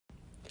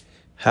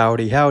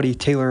Howdy, howdy.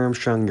 Taylor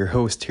Armstrong, your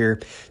host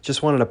here.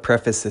 Just wanted to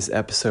preface this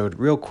episode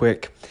real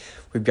quick.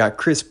 We've got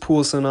Chris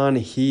Poulsen on.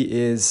 He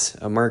is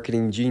a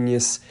marketing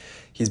genius.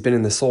 He's been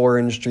in the solar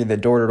industry, the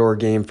door-to-door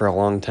game for a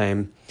long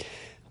time.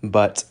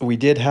 But we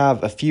did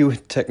have a few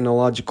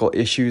technological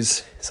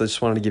issues, so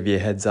just wanted to give you a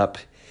heads up.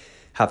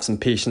 Have some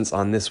patience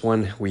on this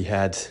one. We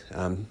had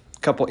a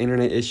couple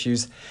internet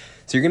issues.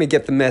 So you're going to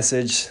get the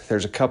message.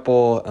 There's a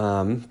couple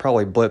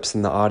probably blips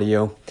in the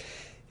audio.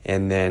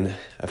 And then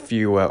a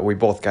few, we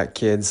both got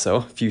kids, so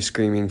a few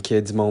screaming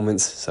kids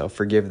moments, so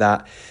forgive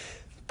that.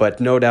 But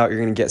no doubt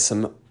you're going to get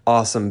some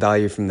awesome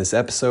value from this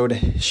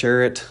episode.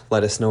 Share it,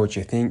 let us know what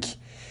you think,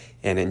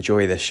 and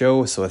enjoy the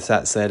show. So with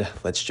that said,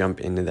 let's jump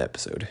into the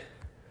episode.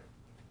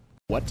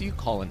 What do you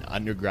call an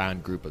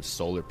underground group of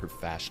solar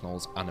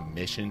professionals on a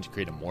mission to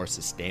create a more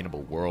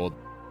sustainable world?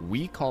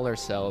 We call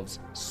ourselves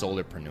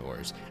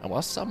solarpreneurs, and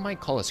while some might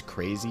call us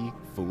crazy,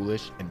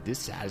 foolish, and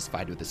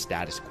dissatisfied with the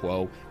status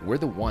quo, we're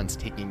the ones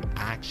taking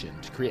action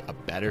to create a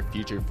better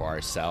future for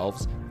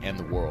ourselves and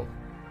the world.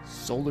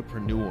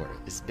 Solarpreneur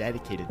is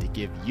dedicated to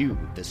give you,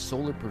 the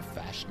solar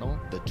professional,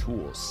 the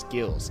tools,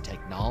 skills,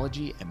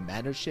 technology, and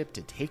mentorship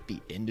to take the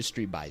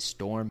industry by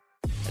storm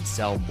and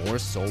sell more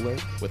solar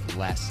with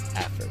less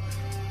effort.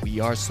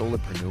 We are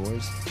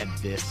solarpreneurs, and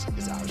this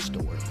is our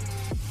story.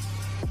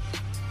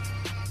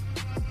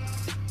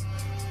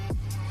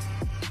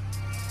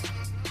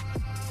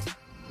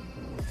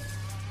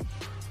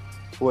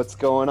 What's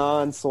going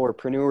on,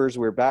 solarpreneurs?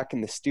 We're back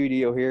in the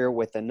studio here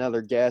with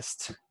another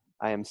guest.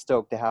 I am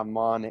stoked to have him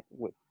on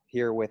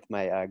here with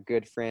my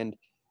good friend,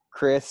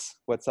 Chris.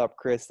 What's up,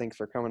 Chris? Thanks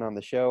for coming on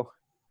the show.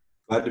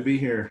 Glad to be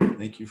here.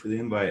 Thank you for the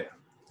invite.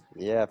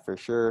 Yeah, for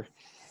sure.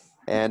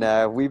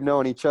 And we've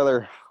known each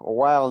other a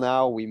while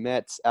now. We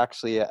met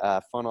actually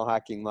at Funnel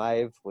Hacking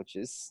Live, which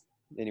is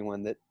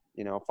anyone that,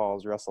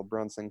 follows Russell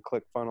Brunson,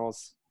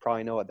 ClickFunnels,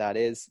 probably know what that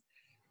is.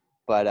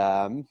 But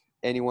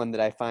anyone that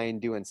I find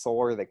doing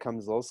solar that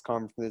comes to those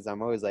conferences,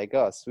 I'm always like,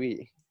 oh,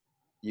 sweet.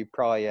 You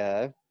probably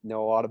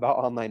know a lot about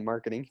online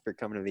marketing if you're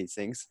coming to these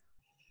things.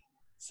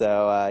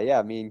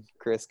 So, me and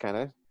Chris kind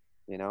of,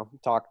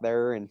 talked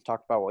there and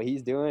talked about what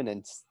he's doing.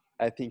 And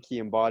I think he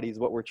embodies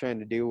what we're trying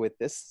to do with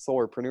this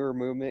solarpreneur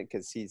movement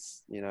because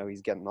he's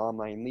getting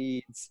online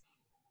leads,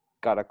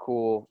 got a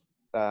cool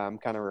kind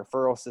of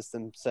referral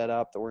system set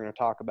up that we're going to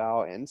talk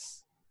about. And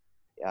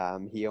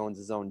he owns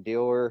his own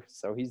dealer.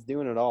 So he's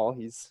doing it all.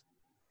 He's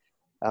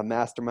a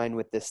mastermind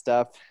with this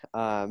stuff.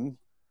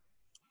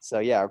 So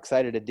yeah,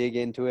 excited to dig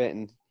into it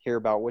and hear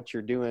about what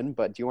you're doing.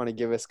 But do you want to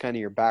give us kind of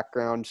your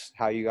background,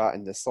 how you got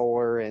into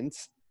solar and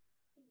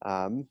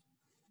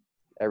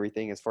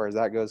everything as far as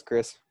that goes,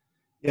 Chris?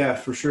 Yeah,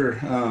 for sure.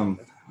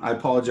 I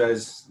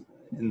apologize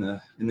in the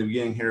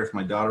beginning here if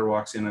my daughter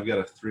walks in. I've got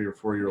a 3 or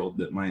 4 year old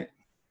that might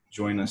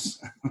join us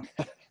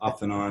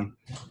off and on.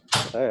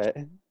 All right.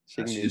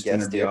 She just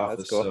entered the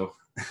office. Cool. So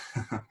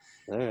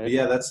all right. But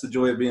yeah, that's the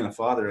joy of being a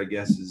father, I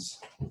guess, is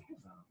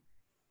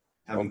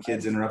having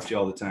kids interrupt you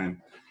all the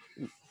time.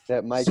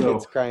 That my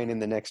kid's crying in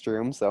the next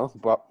room, so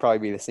probably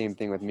be the same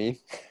thing with me.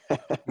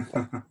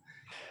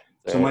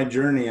 So my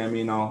journey,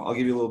 I'll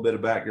give you a little bit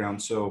of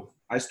background. So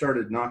I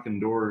started knocking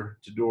door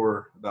to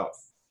door about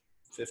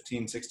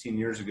 15, 16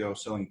 years ago,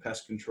 selling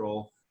pest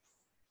control.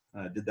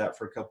 Did that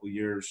for a couple of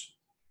years,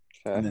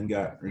 and then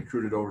got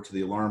recruited over to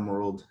the alarm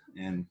world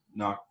and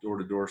knocked door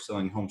to door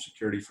selling home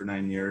security for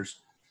 9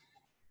 years.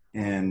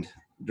 And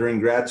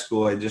during grad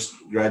school, I just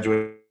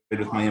graduated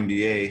with my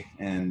MBA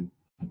and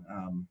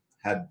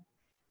had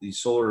these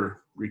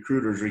solar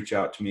recruiters reach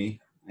out to me.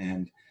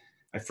 And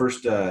I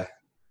first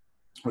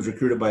was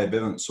recruited by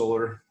Vivint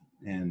Solar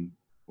and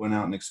went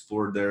out and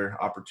explored their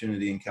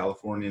opportunity in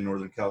California,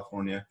 Northern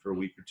California, for a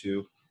week or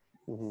two.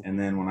 Mm-hmm. And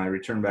then when I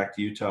returned back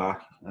to Utah,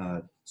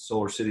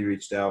 Solar City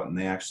reached out and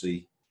they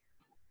actually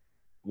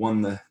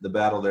won the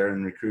battle there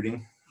in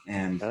recruiting.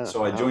 And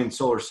so I joined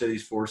Solar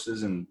City's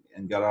forces and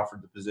got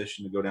offered the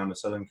position to go down to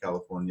Southern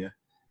California.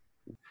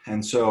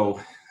 And so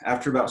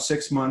after about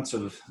 6 months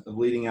of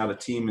leading out a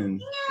team in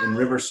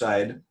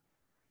Riverside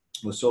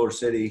with Solar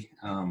City,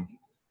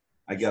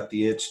 I got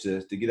the itch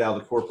to get out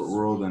of the corporate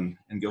world and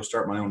go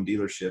start my own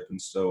dealership.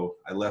 And so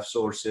I left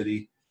Solar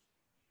City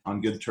on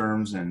good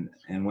terms and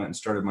went and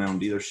started my own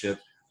dealership,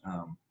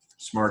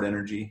 Smart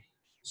Energy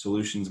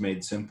Solutions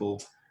Made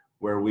Simple,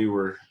 where we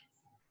were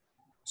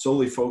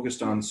solely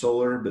focused on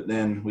solar, but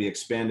then we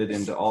expanded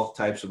into all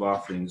types of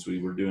offerings. We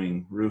were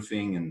doing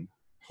roofing and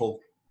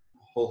whole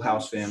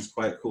house fans,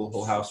 quiet cool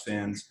whole house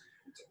fans.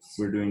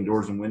 We were doing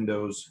doors and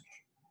windows,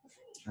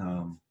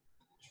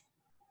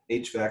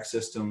 HVAC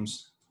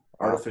systems,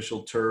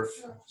 artificial turf.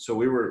 So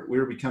we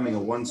were becoming a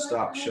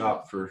one-stop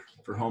shop for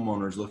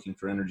homeowners looking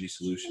for energy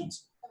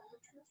solutions.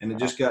 And it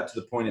just got to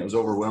the point it was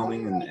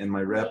overwhelming, and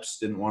my reps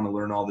didn't want to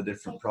learn all the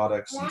different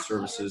products and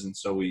services. And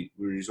so we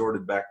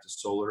resorted back to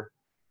solar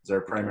as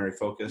our primary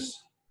focus.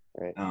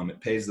 Right. It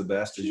pays the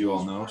best, as you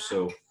all know.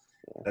 So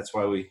that's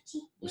why we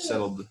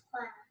settled,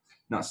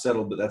 not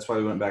settled, but that's why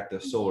we went back to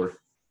solar.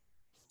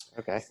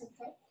 Okay.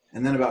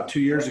 And then about 2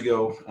 years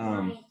ago,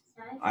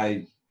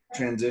 I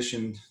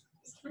transitioned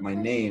my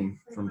name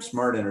from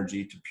Smart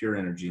Energy to Pure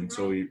Energy. And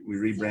so we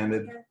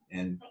rebranded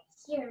and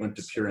went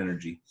to Pure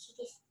Energy.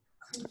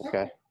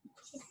 Okay.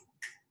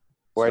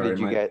 Why did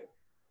you get?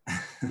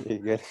 You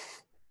good?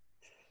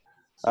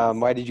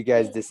 Why did you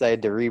guys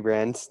decide to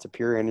rebrand to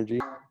Pure Energy?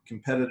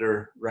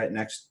 Competitor right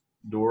next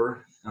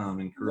door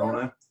in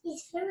Corona,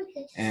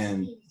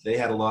 and they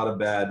had a lot of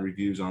bad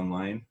reviews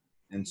online.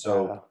 And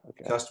so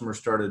customers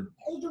started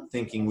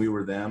thinking we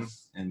were them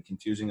and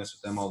confusing us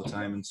with them all the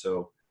time. And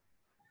so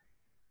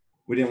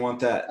we didn't want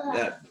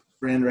that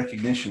brand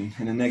recognition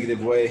in a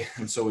negative way.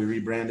 And so we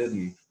rebranded,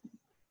 and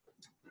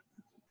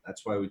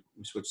that's why we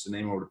switched the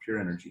name over to Pure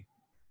Energy.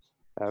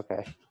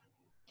 Okay.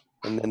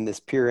 And then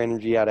this Pure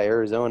Energy out of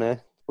Arizona,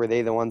 were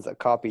they the ones that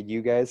copied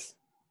you guys?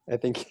 I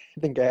think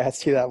I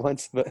asked you that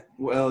once, but.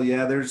 Well,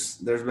 yeah, there's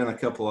been a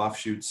couple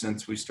offshoots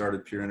since we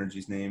started Pure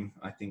Energy's name.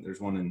 I think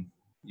there's one in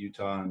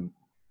Utah and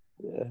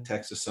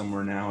Texas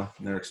somewhere now,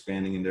 and they're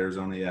expanding into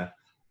Arizona. Yeah.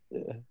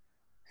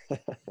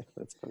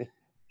 That's funny.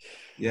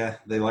 Yeah,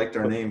 they liked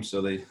our name,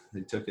 so they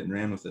took it and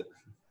ran with it.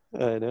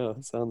 I know.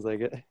 Sounds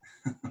like it.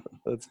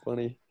 That's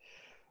funny.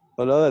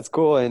 Well, no, that's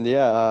cool. And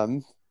yeah,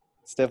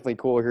 it's definitely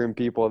cool hearing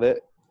people that,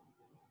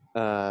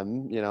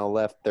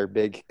 left their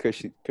big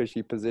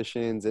cushy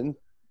positions and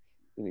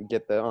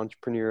get the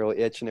entrepreneurial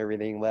itch and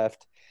everything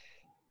left.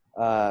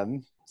 So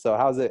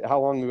how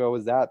long ago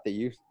was that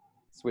you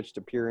switched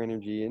to Pure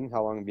Energy, and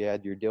how long have you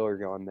had your dealer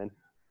going then?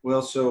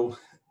 Well, so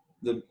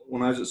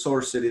when I was at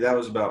Solar City, that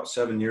was about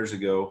 7 years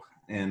ago,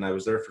 and I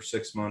was there for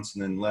 6 months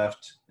and then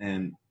left.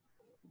 And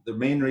the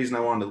main reason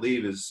I wanted to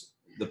leave is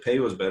the pay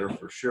was better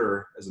for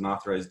sure as an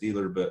authorized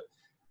dealer, but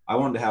I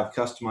wanted to have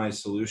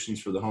customized solutions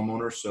for the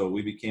homeowner. So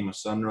we became a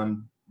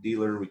Sunrun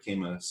dealer, we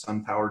became a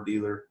SunPower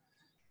dealer,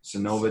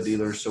 Sonova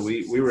dealer. So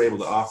we were able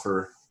to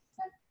offer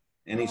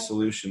any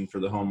solution for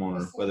the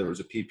homeowner, whether it was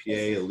a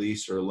PPA, a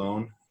lease, or a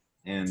loan.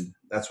 And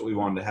that's what we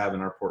wanted to have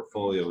in our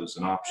portfolio, is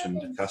an option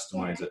to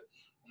customize it.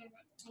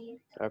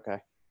 Okay.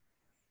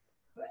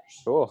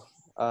 Cool.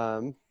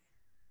 Awesome.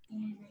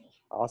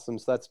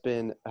 So that's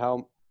been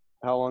how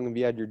long have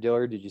you had your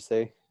dealer, did you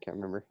say? Can't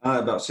remember.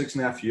 About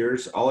 6.5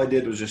 years. All I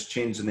did was just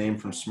change the name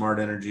from Smart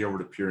Energy over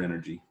to Pure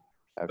Energy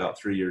about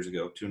 3 years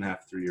ago, 2.5,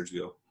 3 years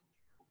ago.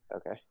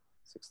 Okay.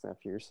 6.5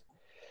 years.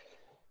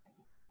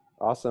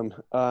 Awesome.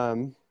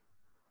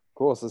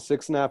 Cool. So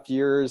 6.5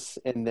 years.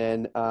 And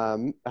then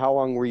how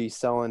long were you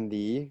selling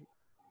you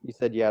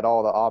said you had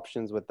all the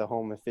options with the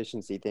home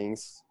efficiency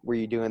things. Were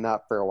you doing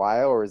that for a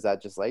while, or is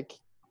that just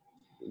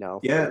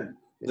Yeah,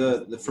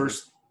 the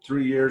first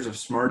 3 years of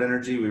Smart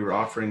Energy, we were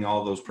offering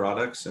all those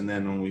products. And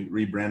then when we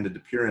rebranded to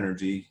Pure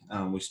Energy,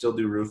 we still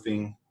do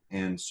roofing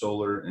and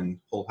solar and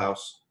whole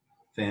house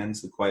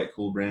fans. The Quiet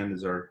Cool brand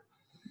is the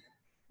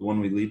one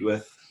we lead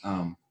with.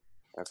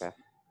 Okay.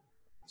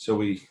 So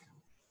we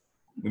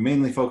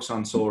mainly focus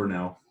on solar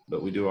now,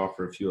 but we do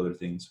offer a few other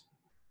things.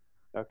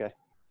 Okay.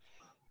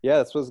 Yeah,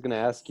 that's what I was going to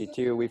ask you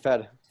too. We've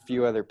had a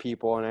few other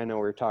people, and I know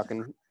we were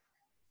talking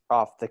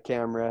off the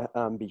camera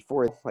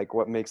before, like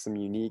what makes them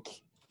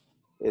unique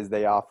is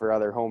they offer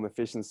other home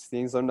efficiency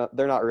things. They're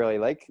not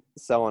really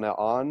selling it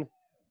on.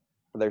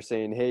 They're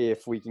saying, hey,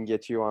 if we can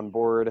get you on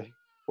board,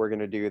 we're going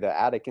to do the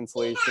attic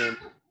insulation.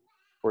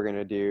 We're going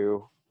to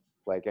do,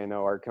 I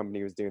know our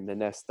company was doing the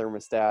Nest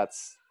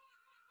thermostats,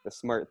 the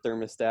smart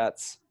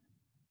thermostats.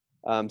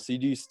 So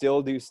do you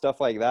still do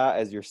stuff like that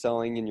as you're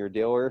selling in your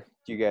dealer?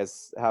 Do you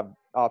guys have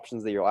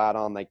options that you'll add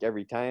on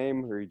every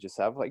time, or you just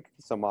have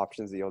some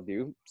options that you'll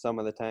do some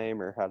of the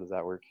time, or how does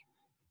that work?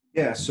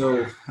 Yeah,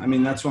 so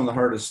that's one of the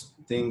hardest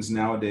things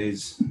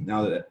nowadays,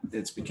 now that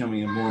it's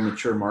becoming a more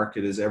mature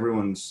market, is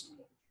everyone's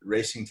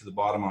racing to the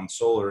bottom on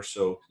solar.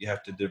 So you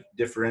have to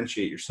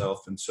differentiate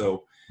yourself. And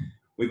so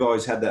we've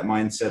always had that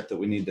mindset that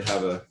we need to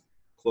have a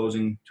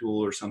closing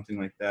tool or something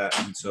like that.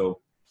 And so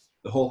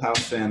the whole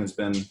house fan has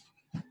been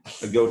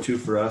a go-to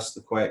for us,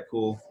 the Quiet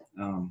Cool.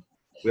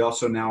 We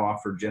also now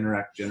offer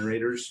Generac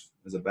generators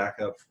as a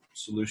backup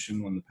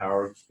solution when the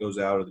power goes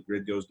out or the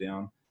grid goes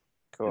down.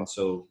 Cool. And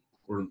so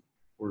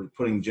we're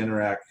putting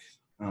Generac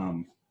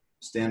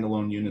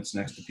standalone units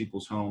next to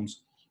people's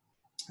homes.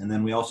 And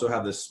then we also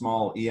have this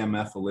small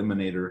EMF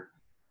eliminator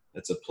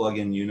that's a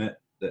plug-in unit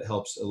that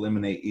helps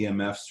eliminate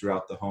EMFs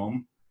throughout the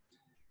home.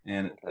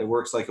 And it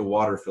works like a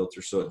water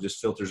filter, so it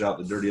just filters out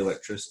the dirty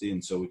electricity.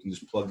 And so we can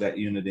just plug that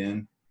unit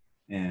in,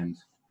 and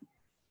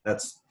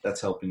that's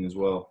helping as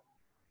well.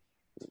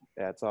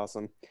 That's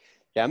awesome.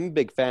 Yeah, I'm a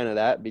big fan of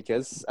that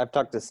because I've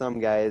talked to some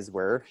guys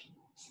where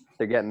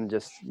they're getting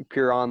just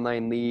pure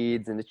online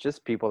leads, and it's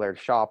just people that are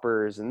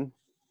shoppers. And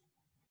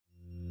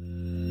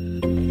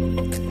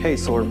hey,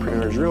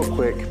 solarpreneurs, real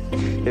quick,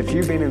 if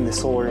you've been in the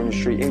solar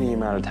industry any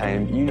amount of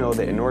time, you know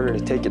that in order to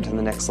take it to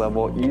the next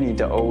level, you need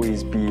to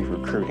always be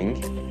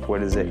recruiting.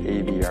 What is it?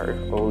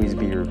 ABR, always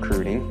be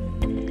recruiting.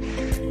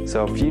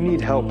 So if you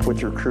need help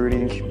with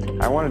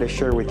recruiting, I wanted to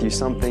share with you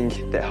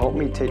something that helped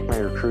me take my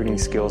recruiting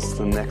skills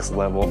to the next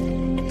level.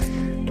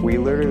 We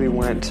literally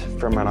went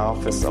from an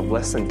office of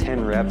less than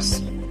 10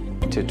 reps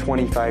to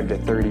 25 to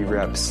 30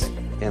 reps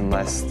in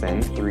less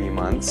than 3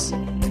 months.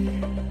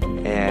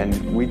 And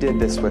And we did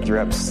this with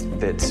reps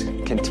that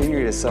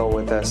continue to sell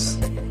with us.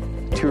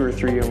 2 or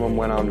 3 of them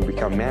went on to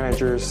become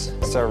managers.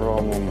 Several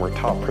of them were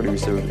top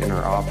producers in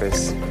our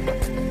office.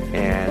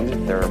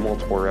 And there are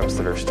multiple reps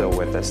that are still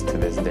with us to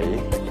this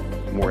day,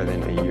 more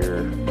than a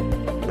year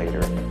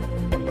later.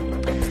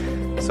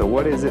 So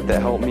what is it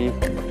that helped me?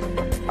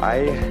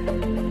 I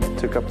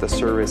took up the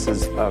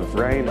services of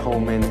Ryan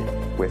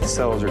Holman with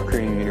Sales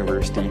Recruiting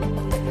University.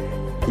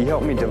 He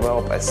helped me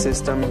develop a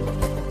system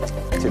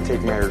to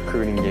take my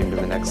recruiting game to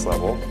the next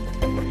level.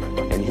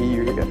 And he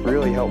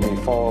really helped me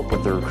follow up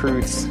with the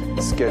recruits,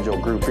 schedule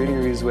group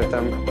interviews with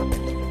them,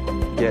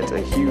 get a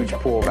huge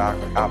pool of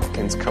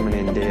applicants coming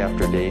in day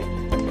after day.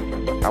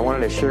 I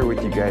wanted to share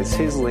with you guys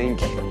his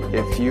link.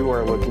 If you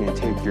are looking to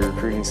take your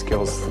recruiting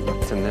skills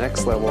to the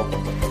next level,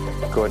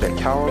 go to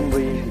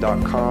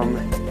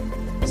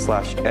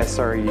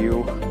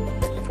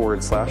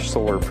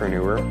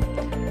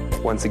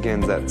calendly.com/SRU/solarpreneur. Once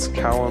again, that's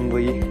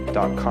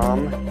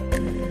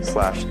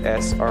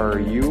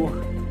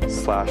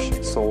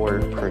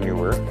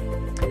calendly.com/SRU/solarpreneur.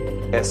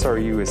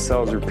 SRU is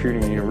Sales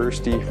Recruiting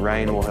University.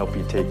 Ryan will help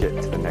you take it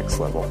to the next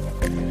level.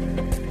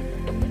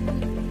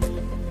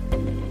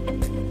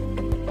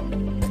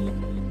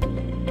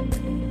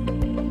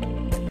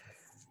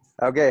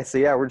 Okay, so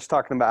yeah, we're just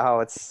talking about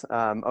how it's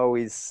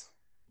always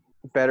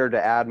better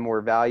to add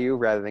more value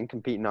rather than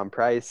competing on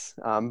price.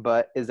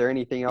 But is there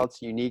anything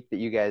else unique that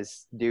you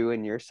guys do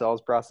in your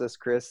sales process,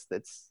 Chris,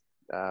 that's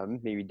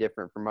maybe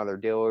different from other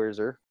dealers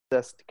or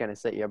just to kind of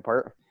set you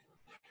apart?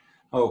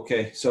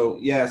 Okay, so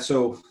yeah,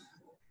 so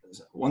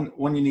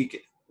one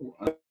unique,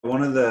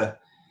 one of the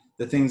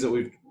things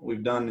that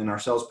we've done in our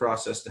sales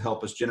process to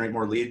help us generate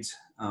more leads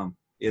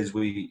is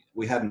we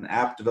had an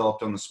app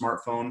developed on the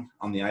smartphone,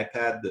 on the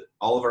iPad, that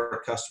all of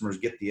our customers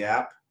get the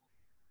app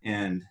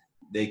and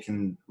they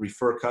can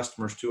refer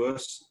customers to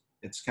us.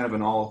 It's kind of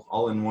an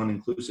all-in-one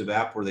inclusive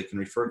app where they can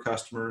refer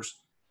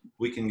customers.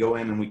 We can go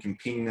in and we can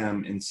ping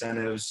them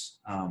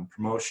incentives,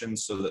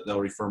 promotions, so that they'll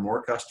refer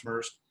more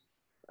customers.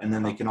 And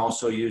then they can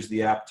also use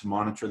the app to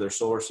monitor their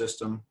solar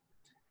system.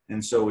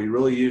 And so we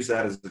really use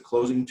that as the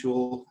closing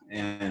tool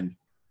and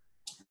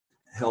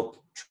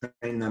help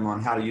train them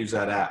on how to use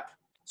that app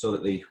so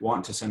that they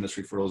want to send us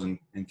referrals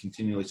and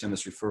continually send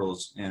us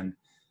referrals. And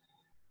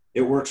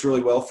it works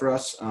really well for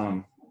us.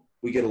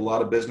 We get a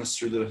lot of business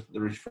through the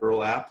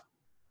referral app,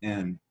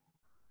 and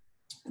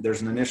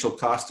there's an initial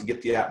cost to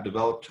get the app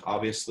developed,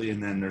 obviously,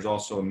 and then there's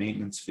also a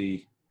maintenance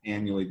fee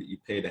annually that you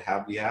pay to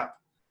have the app.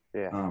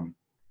 Yeah.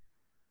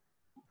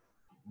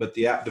 But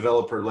the app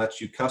developer lets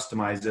you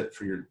customize it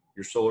for your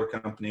solar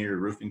company or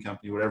roofing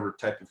company, whatever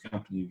type of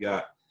company you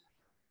got.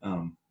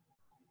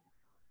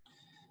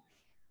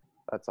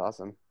 That's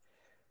awesome.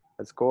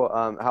 That's cool.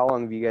 How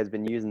long have you guys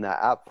been using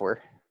that app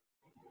for?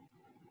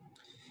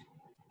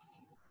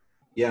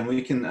 Yeah, and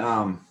we can,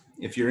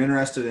 if you're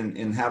interested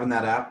in having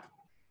that app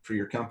for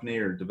your company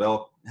or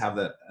have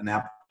an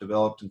app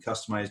developed and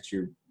customized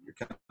to your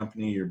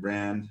company, your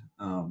brand,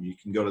 you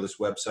can go to this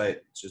website.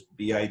 It's just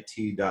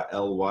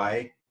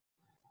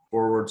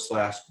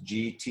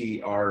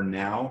bit.ly/GTR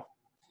now.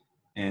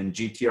 And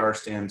GTR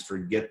stands for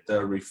Get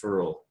the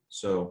Referral.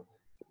 So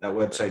that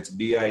website's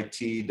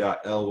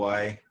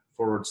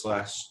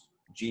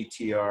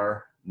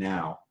bit.ly/GTR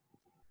now.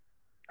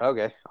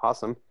 Okay,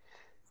 awesome.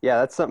 Yeah,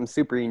 that's something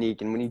super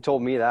unique. And when you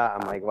told me that,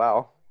 I'm like,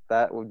 wow,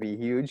 that would be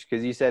huge.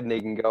 Because you said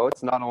they can go.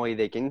 It's not only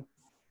they can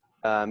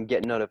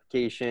get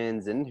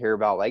notifications and hear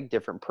about like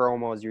different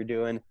promos you're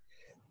doing,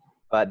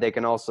 but they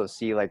can also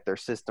see like their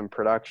system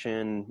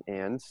production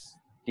and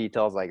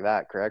details like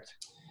that, correct?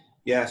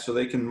 Yeah, so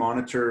they can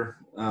monitor.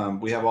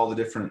 We have all the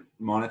different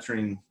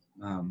monitoring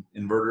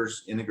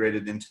inverters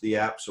integrated into the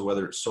app. So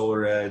whether it's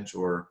Solar Edge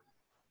or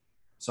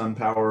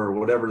SunPower or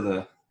whatever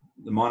the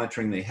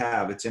monitoring they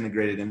have, it's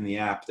integrated in the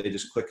app. They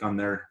just click on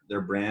their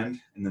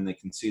brand and then they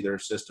can see their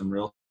system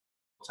real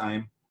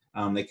time.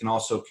 They can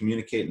also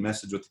communicate and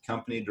message with the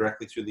company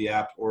directly through the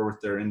app or with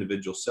their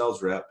individual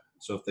sales rep.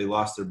 So if they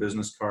lost their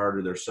business card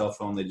or their cell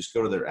phone, they just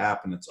go to their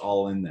app and it's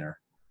all in there.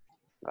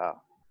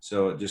 Wow.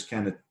 So it just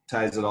kind of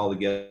ties it all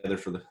together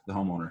for the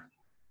homeowner.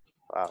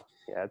 Wow.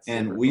 Yeah.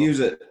 And we use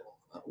it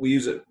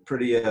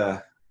pretty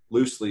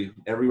loosely.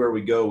 Everywhere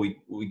we go, we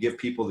give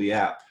people the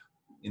app.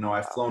 You know,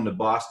 I've flown to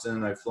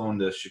Boston, I've flown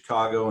to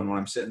Chicago, and when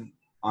I'm sitting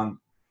on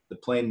the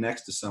plane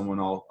next to someone,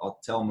 I'll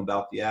tell them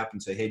about the app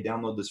and say, hey,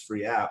 download this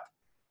free app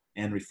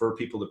and refer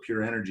people to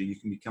Pure Energy. You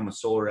can become a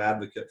solar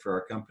advocate for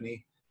our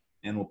company,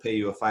 and we'll pay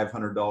you a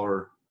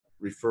 $500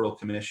 referral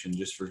commission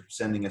just for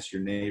sending us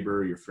your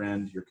neighbor, your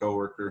friend, your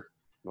coworker.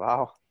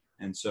 Wow.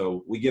 And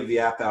so we give the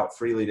app out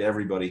freely to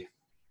everybody.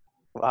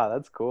 Wow,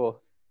 that's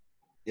cool.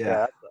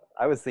 Yeah.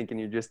 I was thinking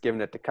you're just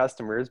giving it to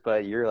customers,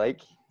 but you're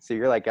like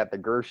at the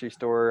grocery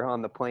store,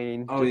 on the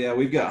plane. Oh yeah,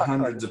 we've got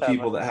hundreds of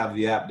people that have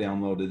the app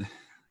downloaded.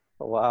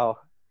 Wow.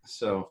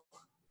 So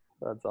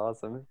that's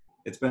awesome.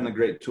 It's been a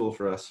great tool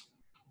for us.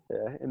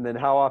 Yeah. And then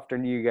how often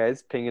are you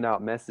guys pinging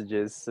out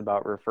messages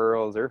about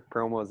referrals or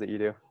promos that you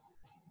do?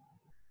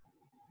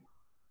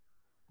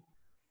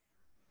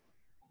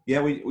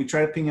 Yeah, we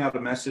try to ping out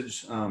a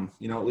message,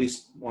 at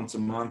least once a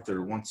month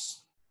or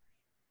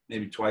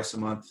maybe twice a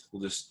month.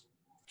 We'll just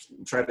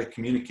try to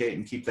communicate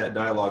and keep that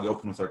dialogue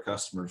open with our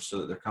customers so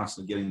that they're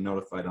constantly getting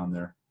notified on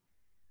there.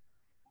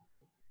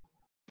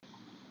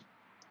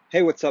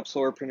 Hey, what's up,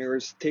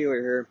 Solarpreneurs?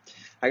 Taylor here.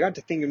 I got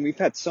to thinking, we've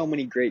had so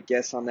many great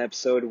guests on the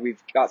episode.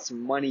 We've got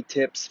some money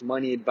tips,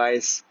 money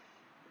advice,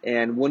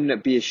 and wouldn't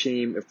it be a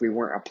shame if we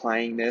weren't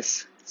applying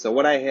this? So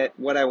what I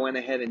went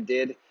ahead and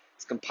did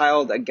is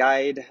compiled a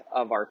guide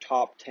of our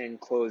top 10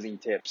 closing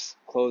tips.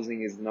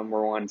 Closing is the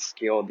number one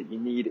skill that you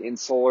need in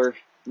solar,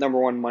 number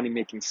one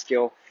money-making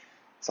skill.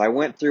 So I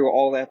went through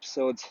all the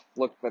episodes,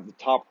 looked at the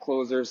top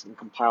closers, and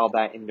compiled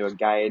that into a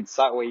guide.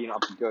 So that way you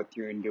don't have to go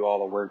through and do all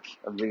the work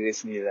of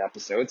listening to the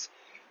episodes.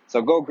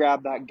 So go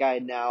grab that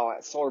guide now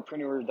at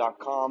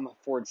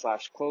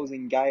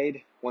solarpreneur.com/closing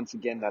guide. Once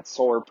again, that's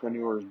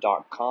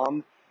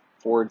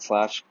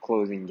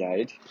solarpreneurs.com/closing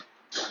guide.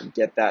 And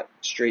get that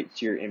straight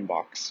to your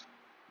inbox.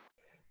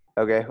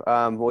 Okay.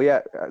 Well,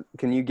 yeah.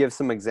 Can you give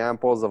some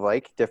examples of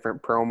like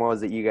different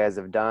promos that you guys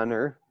have done,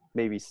 or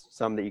maybe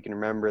some that you can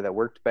remember that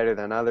worked better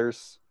than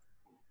others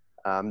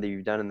that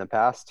you've done in the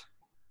past?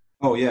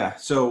 Oh yeah.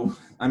 So,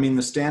 I mean,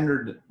 the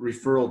standard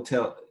referral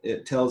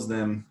tells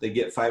them they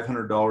get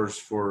 $500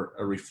 for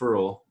a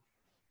referral.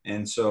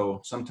 And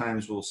so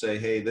sometimes we'll say,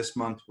 hey, this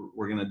month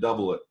we're going to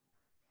double it.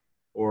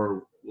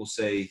 Or we'll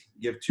say,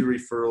 give 2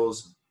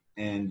 referrals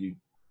and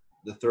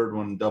the third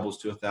one doubles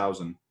to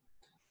 1,000.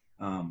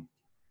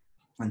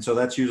 And so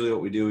that's usually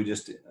what we do. We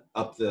just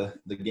up the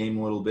game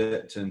a little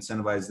bit to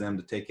incentivize them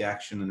to take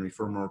action and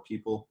refer more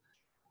people.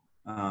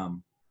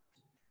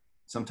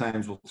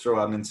 Sometimes we'll throw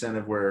out an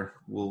incentive where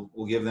we'll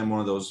give them one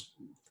of those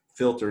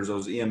filters,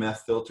 those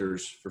EMF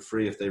filters, for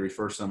free if they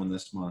refer someone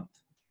this month.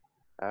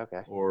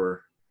 Okay.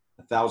 Or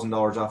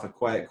 $1,000 off a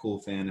Quiet Cool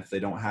fan if they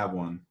don't have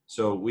one.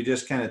 So we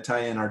just kind of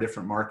tie in our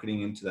different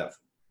marketing into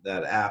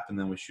that app, and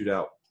then we shoot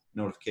out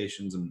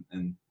notifications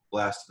and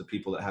blast to the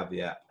people that have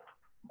the app.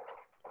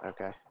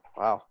 Okay.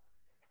 Wow.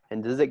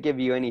 And does it give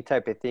you any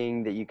type of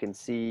thing that you can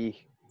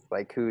see,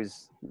 like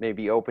who's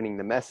maybe opening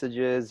the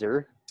messages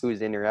or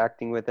who's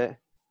interacting with it?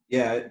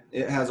 Yeah,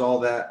 it has all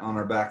that on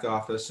our back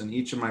office, and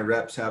each of my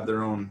reps have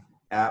their own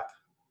app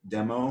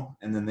demo,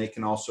 and then they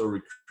can also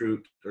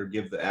recruit or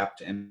give the app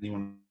to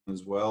anyone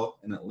as well,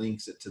 and it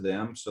links it to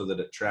them so that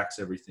it tracks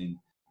everything.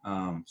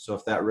 So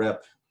if that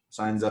rep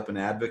signs up an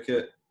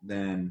advocate,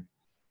 then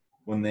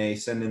when they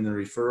send in the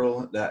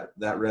referral,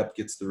 that rep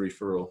gets the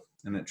referral,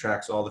 and it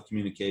tracks all the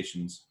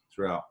communications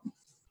throughout.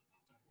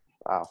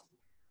 Wow,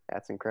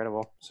 that's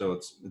incredible. So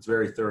it's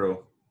very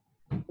thorough.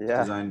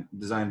 Yeah.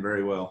 Designed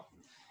very well.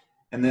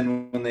 And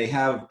then when they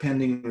have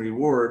pending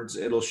rewards,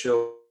 it'll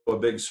show a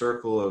big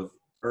circle of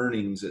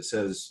earnings that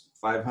says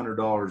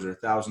 $500 or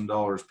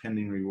 $1,000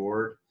 pending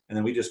reward. And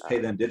then we just pay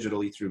them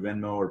digitally through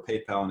Venmo or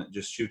PayPal, and it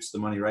just shoots the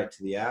money right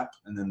to the app.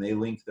 And then they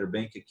link their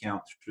bank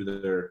account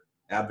through their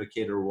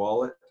Advocator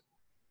wallet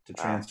to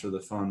transfer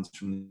the funds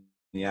from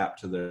the app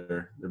to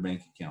their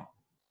bank account.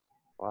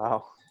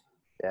 Wow.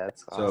 Yeah,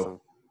 that's awesome. So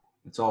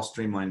it's all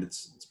streamlined.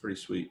 It's pretty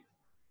sweet.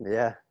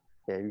 Yeah.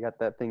 Yeah, you got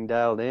that thing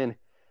dialed in.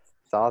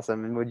 It's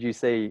awesome. And would you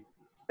say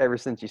ever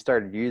since you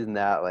started using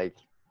that, like,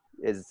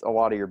 is a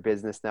lot of your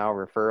business now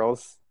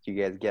referrals? Do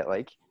you guys get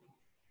like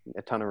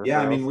a ton of referrals?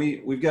 Yeah, I mean,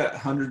 we've got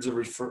hundreds of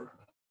referrals,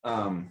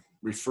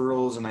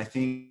 and I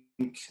think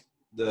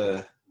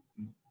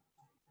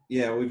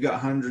we've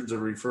got hundreds of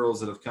referrals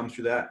that have come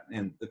through that,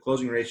 and the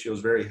closing ratio is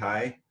very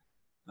high.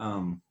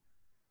 I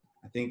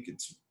think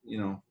it's,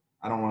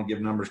 I don't want to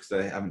give numbers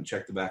because I haven't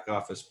checked the back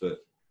office,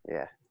 but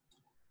yeah,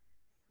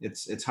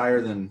 it's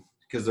higher than,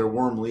 because they're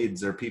warm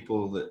leads. They're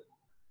people that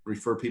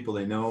refer people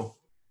they know,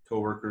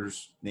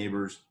 coworkers,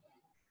 neighbors.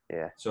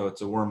 Yeah. So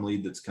it's a warm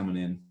lead that's coming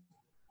in.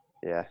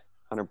 Yeah,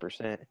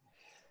 100%.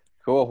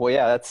 Cool. Well,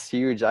 yeah, that's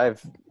huge.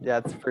 That's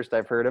the first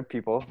I've heard of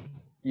people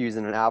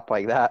using an app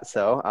like that.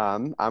 So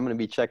I'm going to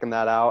be checking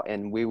that out,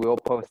 and we will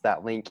post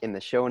that link in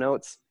the show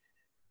notes.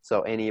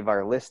 So any of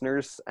our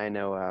listeners, I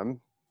know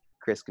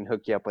Chris can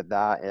hook you up with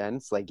that. And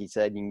it's like he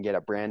said, you can get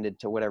it branded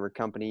to whatever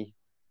company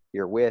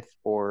you're with,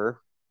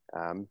 or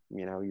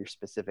your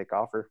specific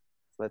offer.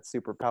 So that's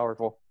super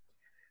powerful.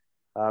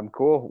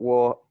 Cool.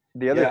 Well,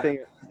 the other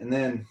thing, and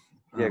then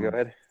go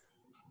ahead.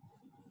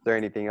 Is there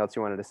anything else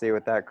you wanted to say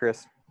with that,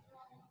 Chris?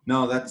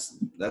 No, that's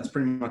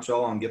pretty much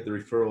all on Get the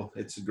Referral.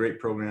 It's a great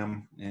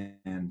program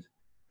and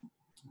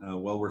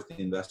well worth the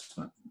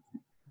investment.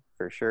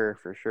 For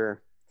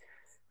sure.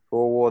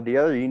 Well, the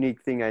other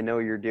unique thing I know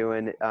you're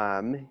doing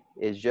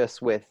is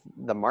just with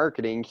the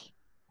marketing.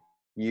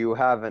 You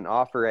have an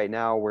offer right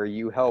now where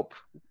you help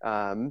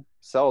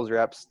sales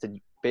reps to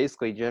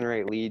basically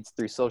generate leads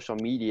through social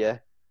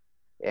media.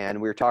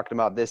 And we were talking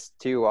about this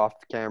too off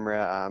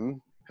camera,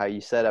 how you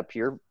set up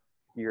your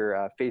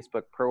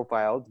Facebook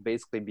profile to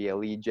basically be a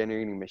lead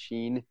generating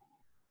machine.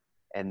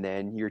 And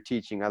then you're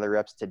teaching other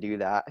reps to do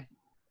that.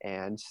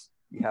 And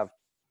you have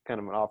kind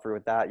of an offer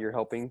with that. You're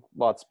helping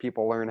lots of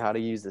people learn how to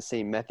use the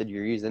same method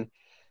you're using.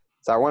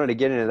 So I wanted to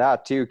get into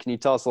that too. Can you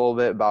tell us a little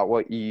bit about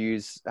what you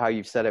use, how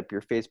you've set up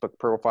your Facebook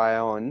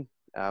profile, and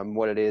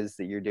what it is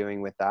that you're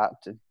doing with that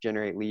to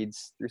generate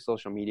leads through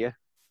social media?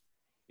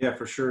 Yeah,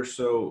 for sure.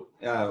 So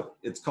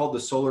it's called the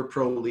Solar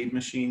Pro Lead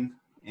Machine,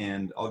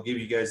 and I'll give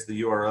you guys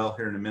the URL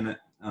here in a minute.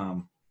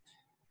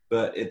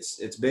 But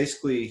it's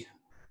basically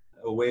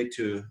a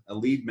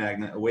lead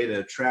magnet, a way to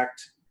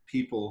attract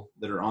people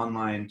that are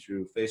online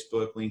through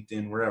Facebook,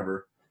 LinkedIn,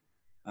 wherever.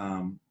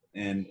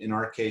 And in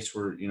our case,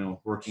 we're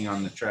working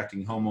on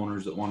attracting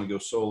homeowners that want to go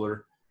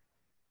solar.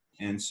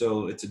 And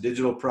so it's a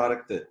digital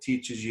product that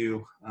teaches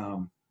you.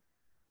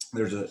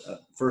 There's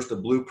first a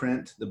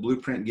blueprint. The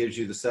blueprint gives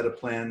you the set of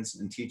plans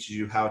and teaches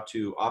you how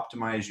to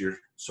optimize your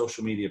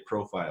social media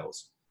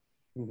profiles.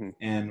 Mm-hmm.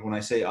 And when I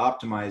say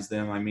optimize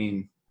them, I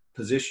mean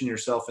position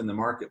yourself in the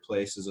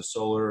marketplace as a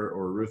solar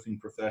or roofing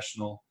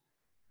professional.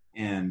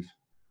 And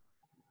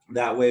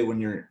that way, when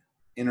you're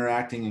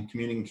interacting and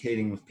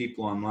communicating with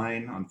people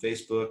online, on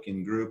Facebook,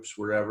 in groups,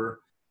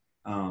 wherever,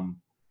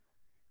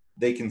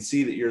 they can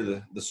see that you're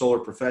the solar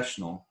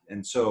professional.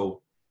 And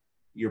so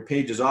your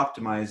page is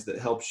optimized that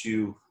helps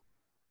you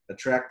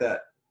attract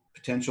that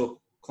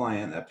potential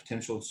client, that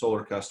potential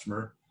solar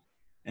customer,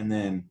 and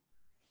then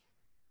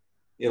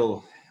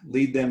it'll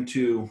lead them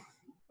to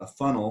a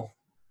funnel,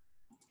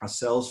 a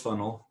sales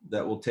funnel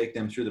that will take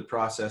them through the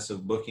process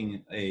of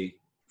booking a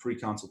free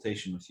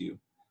consultation with you.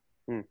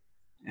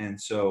 And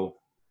so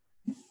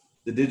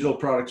the digital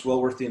product's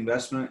well worth the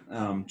investment.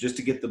 Just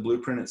to get the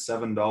blueprint at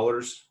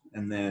 $7,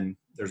 and then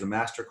there's a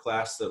master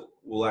class that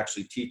will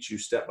actually teach you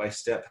step by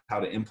step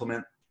how to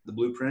implement the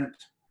blueprint.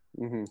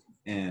 Mm-hmm.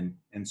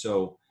 And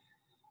so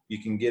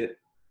you can get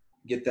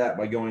that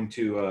by going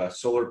to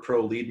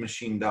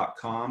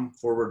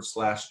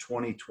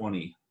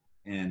solarproleadmachine.com/2020.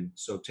 And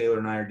so Taylor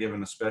and I are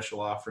giving a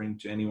special offering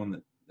to anyone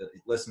that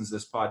listens to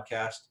this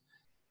podcast,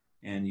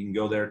 and you can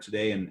go there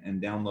today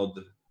and download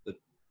the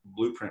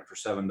blueprint for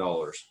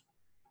 $7.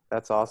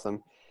 That's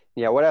awesome.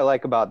 Yeah, what I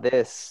like about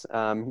this,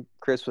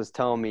 Chris was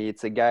telling me,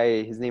 it's a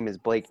guy, his name is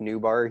Blake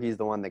Newbar. He's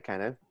the one that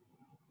kind of,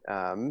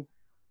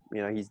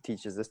 he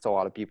teaches this to a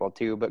lot of people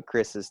too, but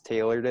Chris has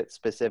tailored it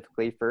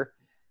specifically for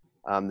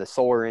the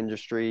solar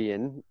industry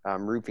and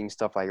roofing,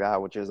 stuff like that,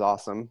 which is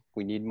awesome.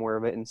 We need more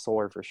of it in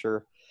solar for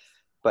sure.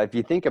 But if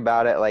you think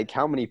about it, like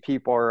how many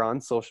people are on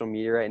social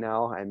media right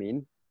now? I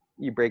mean,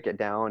 you break it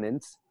down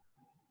and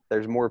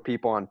there's more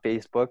people on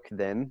Facebook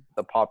than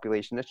the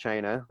population of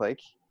China. Like,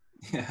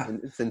 Yeah,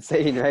 it's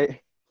insane, right?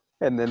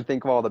 And then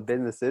think of all the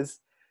businesses.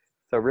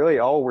 So really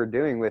all we're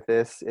doing with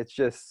this, it's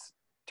just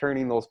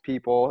turning those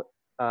people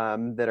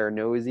that are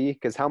nosy,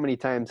 because how many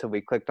times have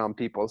we clicked on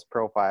people's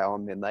profile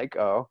and been like,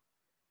 oh,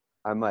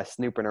 I'm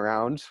snooping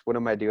around. What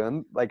am I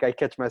doing? Like I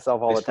catch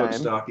myself all the Facebook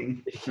time.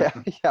 stalking. Yeah,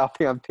 I'll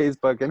be on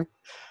Facebook and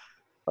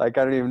like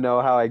I don't even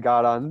know how I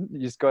got on. You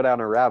just go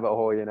down a rabbit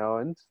hole,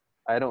 and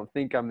I don't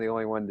think I'm the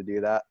only one to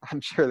do that. I'm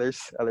sure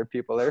there's other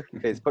people there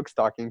Facebook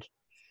stalking.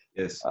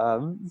 Yes.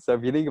 So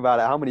if you think about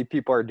it, how many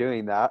people are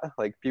doing that?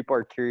 Like people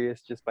are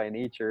curious just by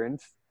nature and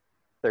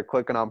they're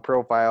clicking on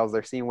profiles,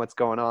 they're seeing what's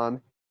going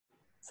on.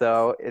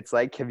 So it's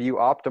like, have you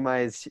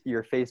optimized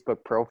your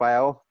Facebook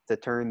profile to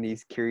turn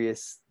these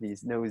curious,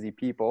 these nosy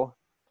people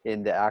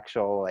into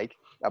actual like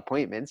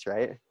appointments,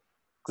 right?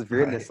 Because if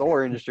you're in the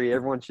solar industry,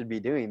 everyone should be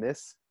doing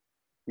this.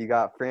 You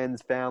got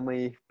friends,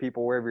 family,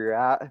 people wherever you're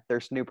at, they're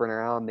snooping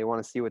around. They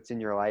want to see what's in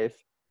your life.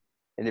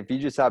 And if you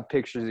just have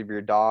pictures of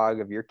your dog,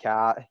 of your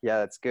cat, yeah,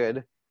 that's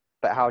good.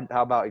 But how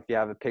about if you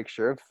have a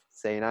picture of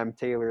saying, I'm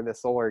Taylor, the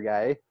solar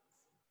guy,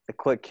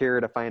 click here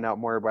to find out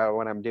more about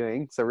what I'm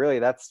doing. So really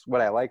that's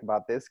what I like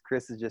about this.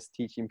 Chris is just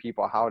teaching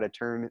people how to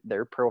turn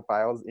their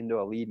profiles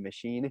into a lead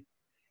machine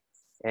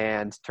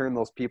and turn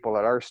those people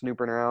that are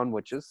snooping around,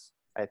 which is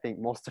I think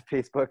most of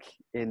Facebook,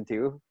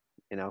 into,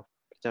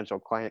 potential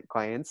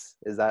clients.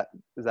 Is that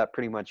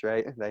pretty much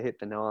right? Did I hit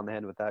the nail on the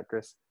head with that,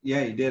 Chris?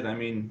 Yeah, you did. I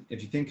mean,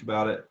 if you think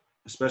about it,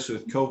 especially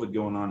with COVID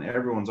going on,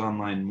 everyone's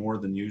online more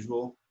than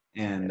usual,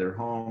 and they're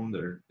home,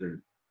 they're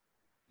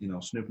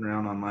snooping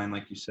around online,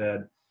 like you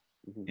said.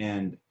 Mm-hmm.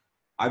 And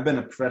I've been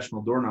a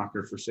professional door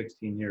knocker for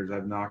 16 years.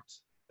 I've knocked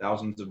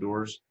thousands of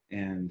doors,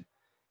 and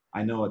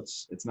I know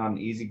it's not an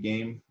easy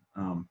game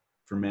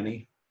for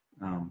many,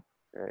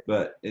 Right.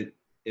 but it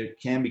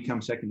can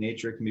become second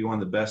nature. It can be one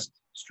of the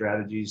best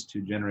strategies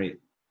to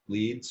generate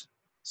leads,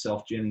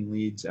 self-generating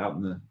leads out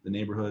in the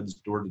neighborhoods,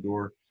 door to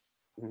door.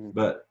 Mm-hmm.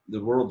 But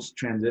the world's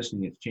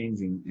transitioning, it's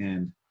changing,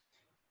 and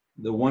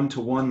the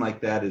one-to-one like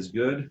that is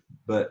good,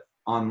 but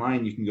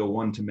online you can go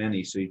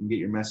one-to-many, so you can get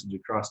your message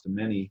across to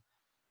many,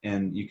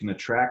 and you can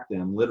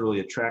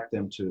literally attract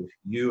them to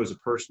you as a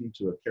person,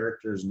 to a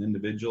character, as an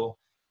individual,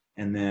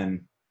 and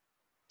then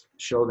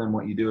show them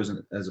what you do as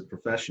a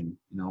profession,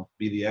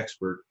 be the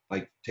expert,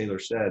 like Taylor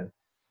said,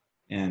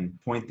 and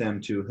point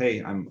them to,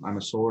 hey, I'm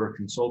a solar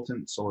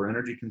consultant, solar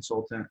energy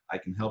consultant. I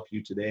can help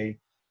you today.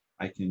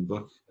 I can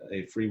book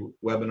a free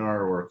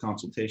webinar or a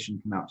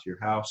consultation, come out to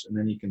your house, and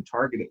then you can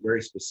target it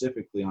very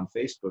specifically on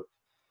Facebook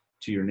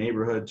to your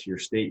neighborhood, to your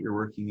state you're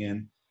working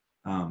in.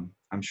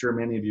 I'm sure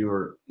many of you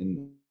are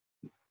in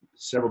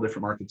several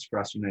different markets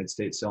across the United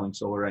States selling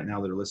solar right now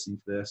that are listening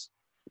to this.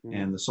 Mm.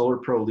 And the Solar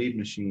Pro lead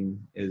machine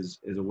is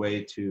a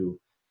way to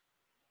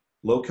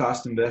low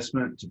cost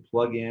investment to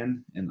plug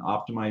in and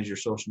optimize your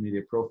social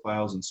media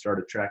profiles and start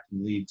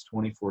attracting leads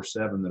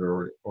 24/7 that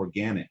are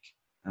organic.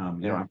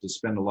 You don't have to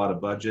spend a lot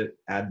of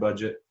ad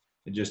budget.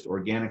 It just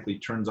organically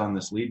turns on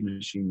this lead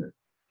machine that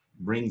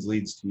brings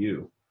leads to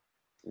you.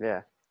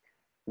 Yeah.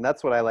 And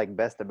that's what I like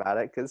best about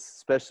it, because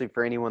especially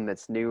for anyone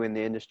that's new in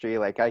the industry,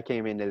 like I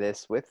came into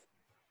this with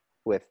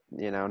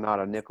not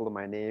a nickel to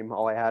my name.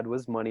 All I had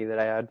was money that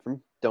I had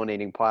from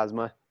donating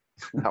plasma.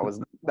 And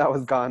that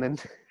was gone in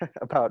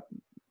about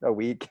a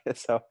week.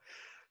 So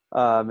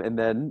and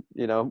then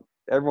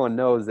everyone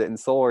knows that in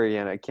solar,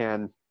 it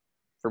can,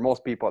 for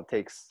most people, it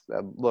takes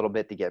a little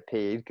bit to get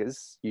paid,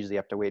 because usually you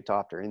have to wait till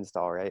after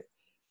install, right?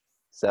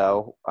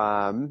 So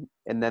and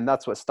then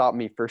that's what stopped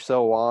me for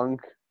so long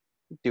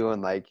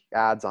doing like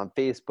ads on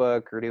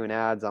Facebook or doing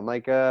ads. I'm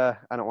like, I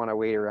don't want to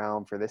wait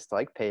around for this to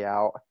like pay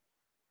out.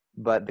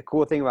 But the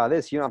cool thing about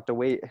this, you don't have to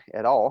wait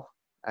at all.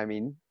 I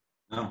mean,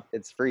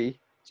 It's free.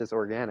 It's just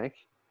organic.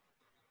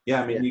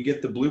 Yeah, I mean, you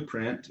get the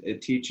blueprint.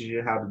 It teaches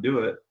you how to do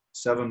it.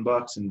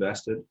 $7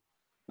 invested.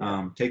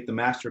 Take the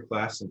master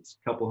class. It's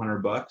a couple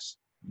 $100.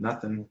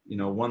 Nothing.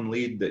 One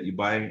lead that you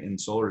buy in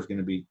solar is going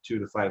to be $200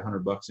 to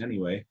 $500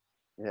 anyway.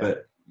 Yeah.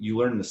 But you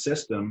learn the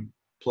system,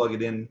 plug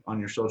it in on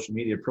your social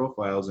media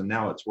profiles, and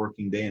now it's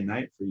working day and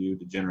night for you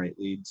to generate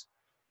leads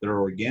that are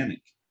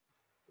organic.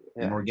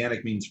 Yeah. And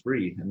organic means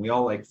free, and we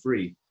all like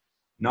free.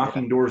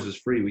 Knocking doors is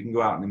free. We can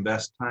go out and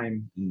invest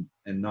time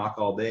and knock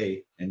all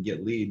day and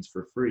get leads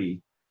for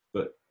free,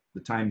 but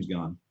the time's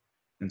gone.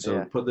 And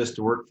so put this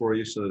to work for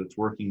you so that it's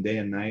working day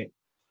and night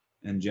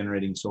and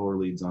generating solar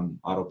leads on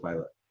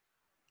autopilot.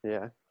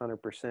 Yeah,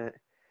 100%.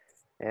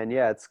 And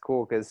it's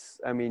cool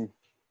because, I mean,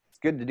 it's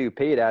good to do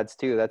paid ads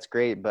too. That's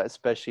great. But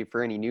especially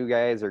for any new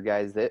guys or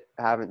guys that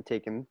haven't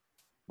taken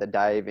the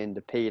dive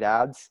into paid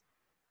ads,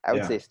 I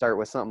would say start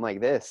with something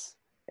like this.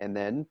 And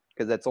then,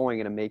 because that's only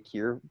going to make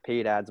your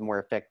paid ads more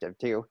effective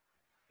too.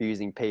 If you're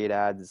using paid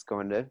ads, it's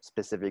going to a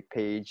specific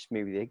page.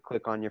 Maybe they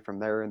click on you from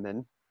there and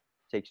then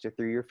takes you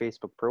through your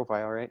Facebook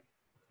profile, right?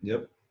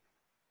 Yep.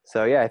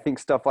 So I think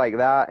stuff like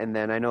that. And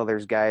then I know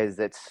there's guys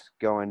that's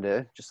going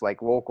to just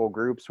like local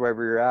groups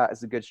wherever you're at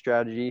is a good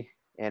strategy.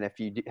 And if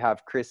you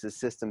have Chris's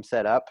system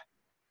set up,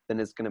 then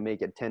it's going to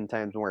make it 10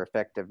 times more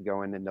effective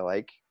going into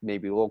like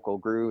maybe local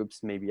groups,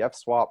 maybe you have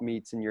swap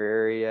meets in your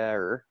area,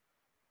 or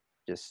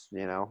just,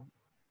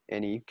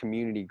 any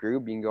community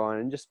group. You can go on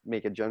and just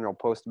make a general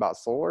post about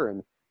solar,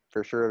 and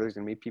for sure there's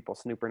going to be people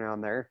snooping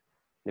around there.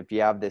 And if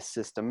you have this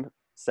system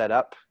set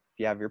up, if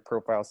you have your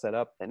profile set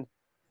up, then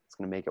it's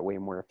going to make it way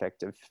more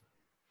effective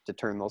to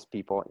turn those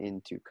people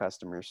into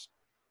customers.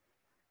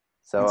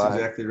 So that's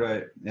exactly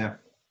right. Yeah,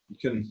 you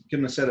couldn't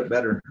have said it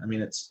better. I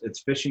mean, it's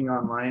fishing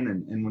online,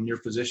 and when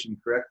you're positioned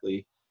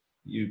correctly,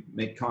 you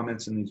make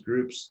comments in these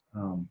groups.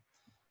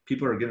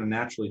 People are going to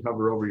naturally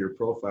hover over your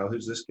profile.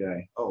 Who's this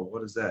guy? Oh,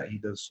 what is that? He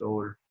does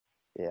solar.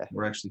 Yeah,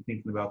 we're actually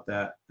thinking about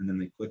that. And then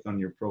they click on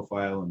your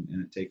profile, and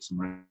it takes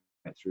them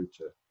right through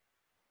to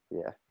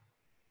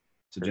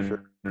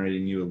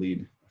generating you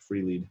a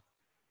free lead.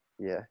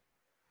 Yeah.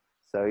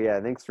 So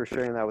thanks for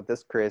sharing that with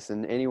us, Chris.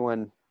 And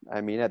anyone,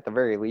 I mean, at the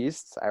very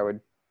least,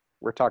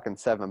 we're talking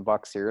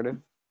 $7 here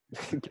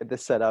to get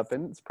this set up,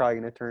 and it's probably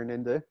going to turn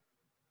into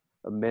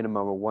a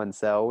minimum of one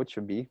sale, which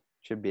should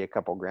be a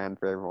couple grand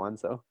for everyone.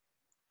 So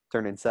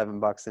turning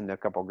 $7 into a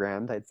couple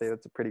grand, I'd say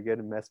that's a pretty good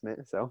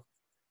investment. So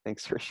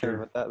thanks for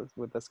sharing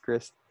with us,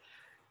 Chris.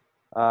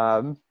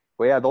 Well,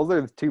 those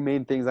are the two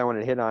main things I wanted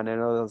to hit on. I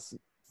know those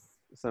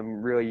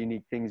some really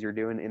unique things you're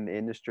doing in the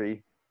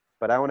industry,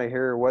 but I want to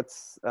hear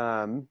what's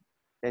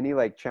any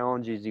like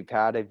challenges you've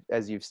had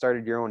as you've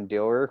started your own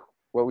dealer.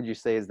 What would you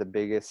say is the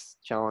biggest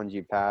challenge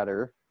you've had,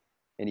 or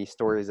any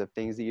stories of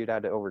things that you'd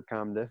had to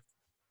overcome to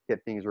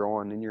get things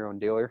rolling in your own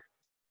dealer?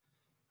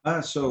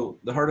 So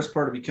the hardest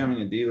part of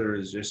becoming a dealer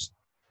is just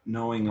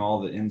knowing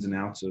all the ins and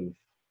outs of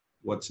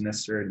what's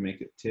necessary to make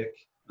it tick,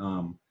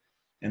 and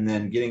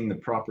then getting the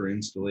proper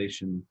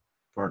installation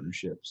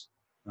partnerships.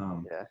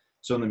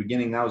 So in the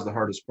beginning, that was the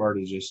hardest part,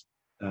 is just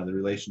the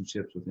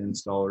relationships with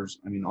installers.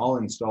 I mean, all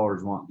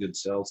installers want good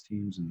sales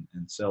teams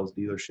and sales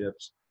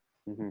dealerships.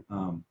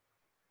 Mm-hmm.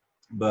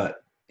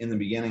 But in the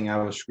beginning, I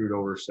was screwed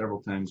over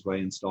several times by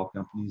install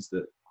companies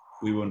that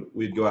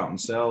we'd go out and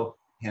sell,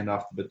 hand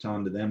off the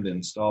baton to them to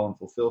install and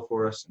fulfill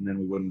for us, and then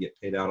we wouldn't get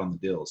paid out on the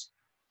deals.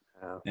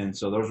 Wow. And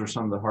so those were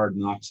some of the hard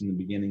knocks in the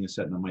beginning of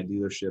setting up my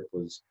dealership,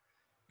 was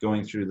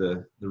going through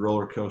the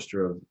roller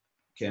coaster of,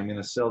 okay, I'm going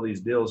to sell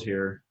these deals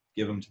here,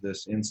 give them to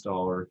this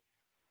installer,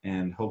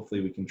 and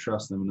hopefully we can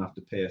trust them enough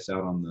to pay us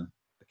out on the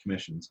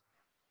commissions.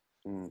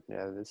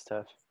 Yeah, that's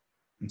tough.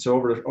 And so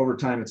over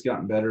time, it's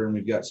gotten better, and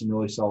we've got some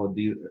really solid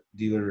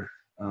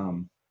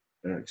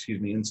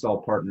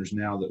install partners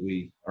now that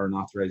we are an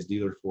authorized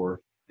dealer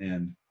for,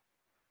 and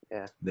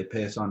they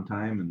pay us on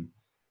time, and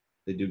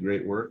they do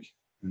great work.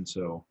 And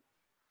so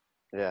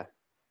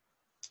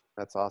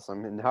that's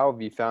awesome. And how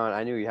have you found,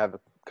 I knew you have a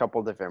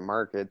couple different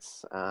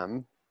markets,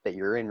 that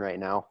you're in right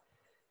now,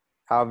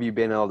 how have you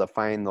been able to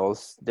find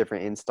those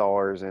different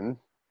installers, and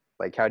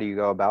like how do you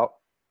go about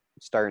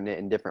starting it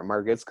in different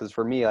markets? Because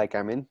for me, like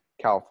I'm in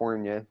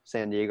California,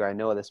 San Diego, I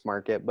know this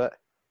market, but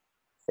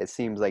it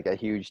seems like a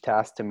huge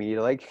task to me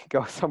to like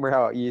go somewhere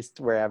out east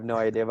where I have no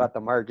idea about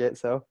the market.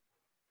 So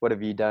what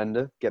have you done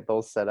to get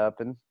those set up,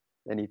 and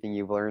anything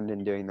you've learned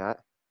in doing that?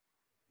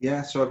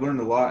 Yeah, so I've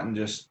learned a lot, and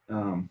just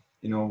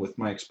with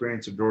my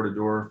experience of door to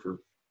door for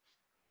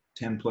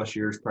 10 plus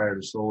years prior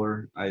to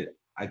solar, I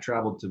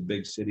traveled to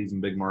big cities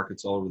and big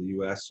markets all over the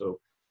U.S. So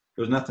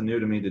it was nothing new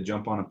to me to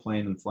jump on a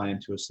plane and fly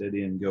into a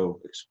city and go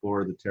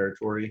explore the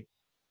territory.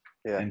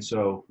 Yeah. And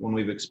so when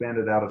we've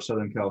expanded out of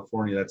Southern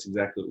California, that's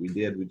exactly what we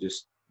did. We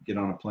just get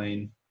on a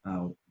plane,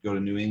 go to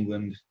New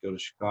England, go to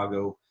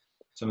Chicago,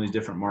 some of these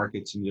different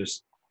markets, and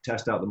just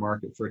test out the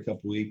market for a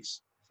couple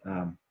weeks,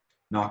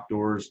 knock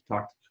doors,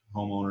 talk to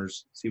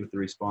homeowners, see what the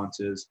response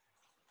is.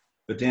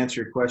 But to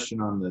answer your question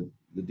on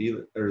the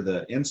dealer or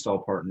the install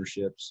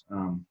partnerships,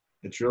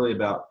 it's really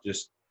about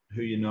just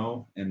who you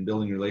know and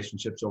building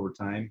relationships over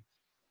time.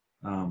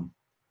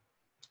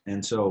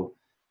 And so,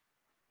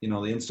 the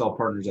install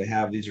partners I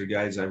have, these are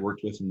guys I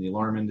worked with in the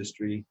alarm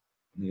industry,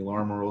 in the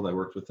alarm world. I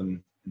worked with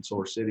them in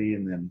Solar City,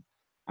 and then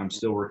I'm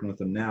still working with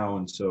them now.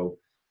 And so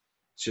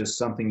it's just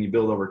something you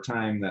build over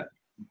time, that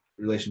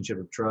relationship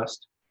of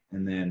trust,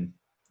 and then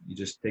you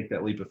just take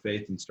that leap of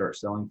faith and start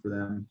selling for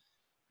them.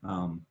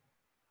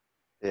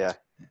 Yeah.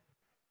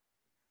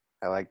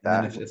 I like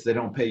And that. then if they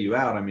don't pay you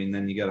out,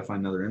 then you got to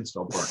find another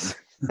install partner.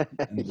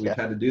 And we've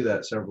had to do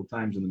that several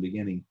times in the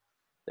beginning.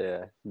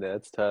 Yeah,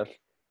 that's tough.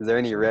 Is there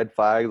any So, red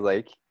flags,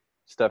 like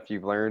stuff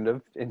you've learned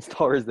of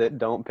installers that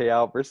don't pay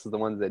out versus the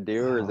ones that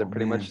do, or is oh it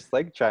pretty much man, just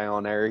like trial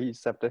and error? You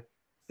just have to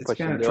it's push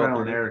kind and of do it trial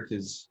and through? error,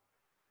 because,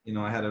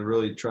 I had a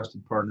really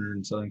trusted partner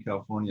in Southern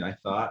California, I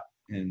thought.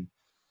 And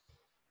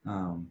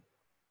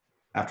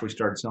after we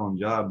started selling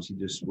jobs, he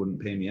just wouldn't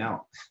pay me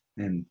out.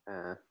 And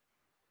Uh,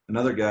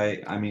 another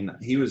guy,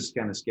 he was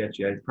kind of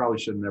sketchy. I probably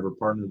should have never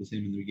partnered with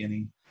him in the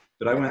beginning,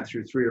 but I went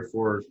through 3 or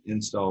 4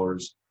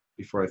 installers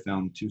before I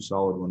found 2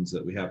 solid ones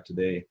that we have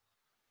today.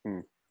 hmm,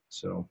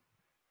 So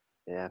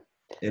yeah,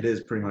 it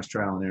is pretty much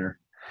trial and error.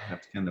 You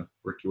have to kind of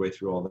work your way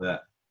through all of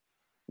that.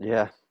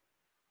 yeah,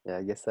 yeah.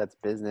 I guess that's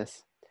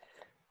business.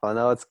 Well,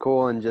 no, it's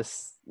cool, and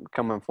just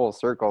coming full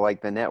circle,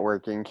 like the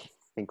networking.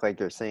 I think, like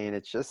you're saying,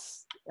 it's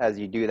just as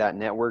you do that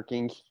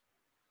networking,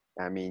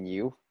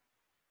 you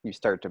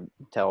start to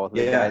tell the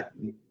guys Yeah,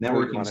 who you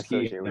networking want is to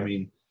key. associate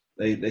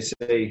with. They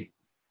say,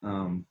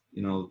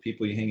 the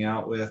people you hang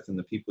out with and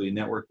the people you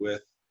network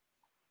with,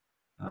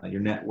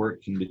 your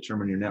network can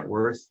determine your net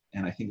worth,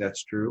 and I think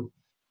that's true.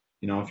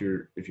 If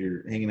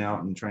you're hanging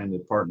out and trying to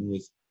partner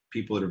with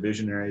people that are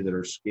visionary, that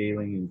are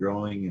scaling and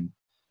growing,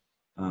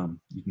 and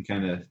you can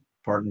kind of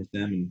partner with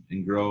them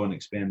and grow and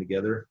expand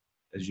together.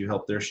 As you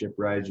help their ship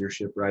rise, your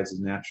ship rises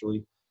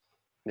naturally.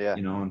 Yeah,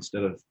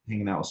 Instead of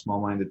hanging out with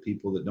small-minded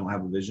people that don't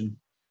have a vision.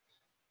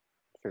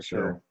 for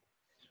sure. So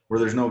where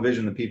there's no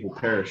vision, the people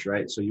perish,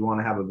 right? So you want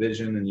to have a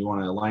vision, and you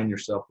want to align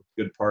yourself with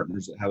good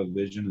partners that have a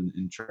vision,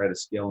 and try to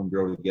scale and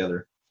grow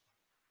together.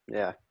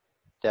 Yeah,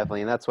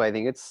 definitely. And that's why I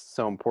think it's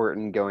so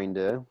important going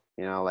to,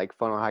 like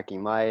Funnel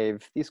Hacking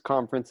Live, these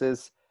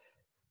conferences,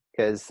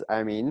 because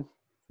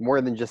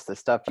more than just the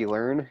stuff you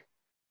learn,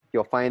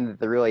 you'll find that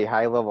the really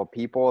high level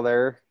people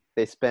there,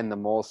 they spend the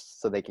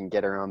most so they can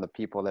get around the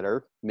people that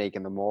are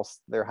making the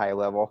most. They're high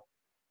level.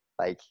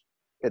 Like,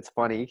 it's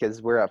funny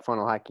because we're at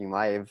Funnel Hacking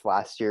Live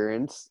last year,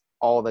 and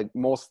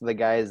most of the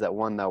guys that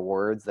won the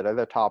awards that are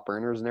the top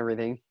earners and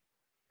everything,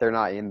 they're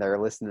not in there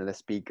listening to the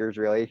speakers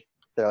really.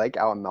 They're like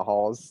out in the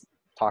halls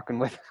talking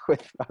with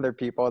other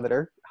people that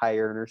are high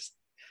earners.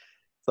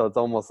 So it's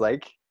almost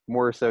like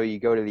more so you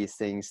go to these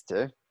things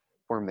to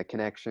form the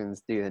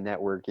connections, do the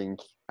networking.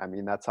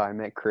 That's how I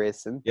met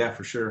Chris. And Yeah,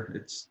 for sure.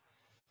 It's,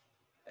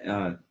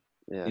 yeah,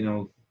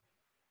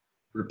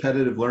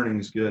 repetitive learning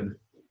is good.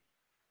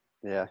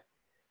 yeah.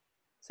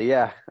 So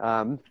yeah,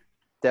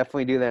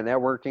 definitely do that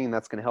networking.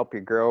 That's going to help you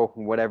grow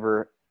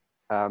whatever,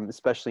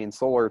 especially in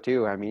solar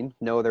too.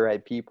 Know the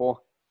right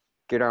people,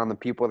 get around the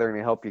people that are going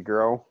to help you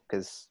grow,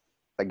 because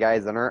the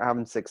guys that aren't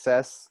having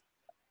success,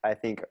 I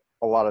think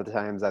a lot of the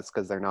times that's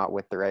because they're not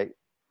with the right,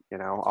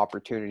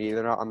 opportunity.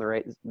 They're not on the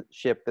right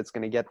ship that's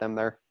going to get them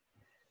there.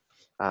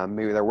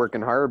 Maybe they're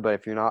working hard, but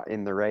if you're not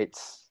in the right,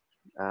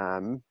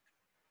 if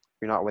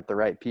you're not with the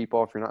right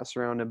people, if you're not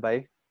surrounded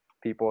by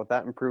people with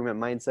that improvement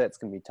mindset, it's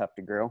going to be tough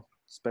to grow,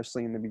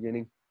 especially in the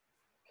beginning.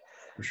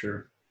 For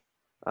sure.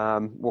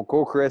 Well,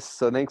 cool, Chris.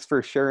 So thanks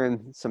for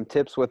sharing some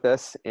tips with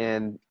us.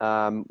 And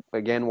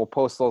again, we'll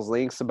post those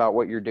links about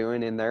what you're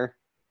doing in there.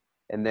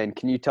 And then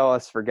can you tell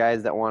us, for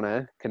guys that want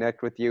to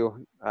connect with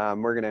you,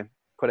 we're going to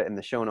put it in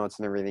the show notes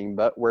and everything,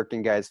 but where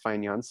can guys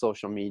find you on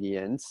social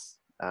media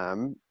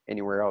and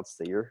anywhere else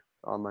that you're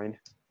online?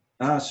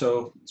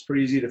 So it's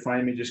pretty easy to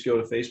find me. Just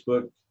go to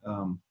Facebook,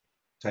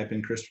 type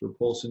in Christopher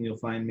Polson, you'll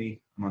find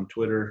me. I'm on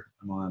Twitter.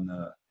 I'm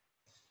on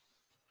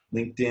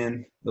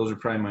LinkedIn. Those are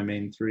probably my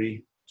main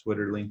 3,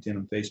 Twitter, LinkedIn,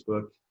 and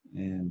Facebook.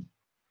 And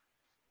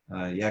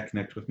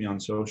connect with me on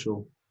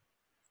social.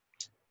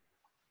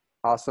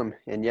 Awesome.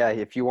 And yeah,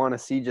 if you want to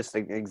see just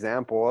an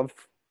example of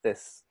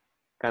this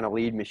kind of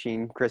lead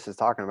machine Chris is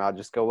talking about,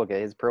 just go look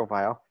at his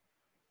profile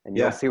and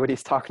you'll see what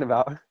he's talking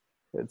about.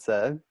 It's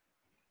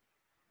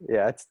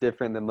yeah, it's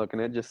different than looking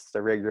at just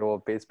a regular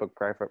old Facebook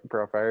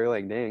profile. You're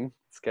like, dang,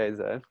 this guy's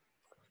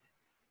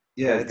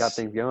got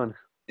things going.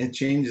 It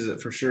changes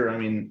it for sure. I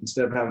mean,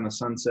 instead of having a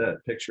sunset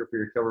picture for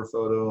your cover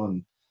photo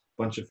and a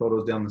bunch of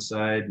photos down the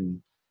side and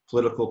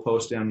political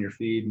posts down your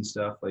feed and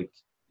stuff, like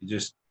you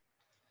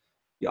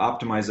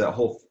optimize that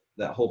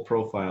whole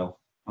profile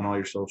on all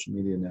your social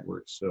media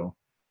networks. So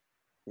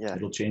yeah,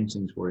 it'll change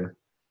things for you.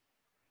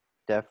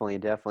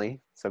 Definitely.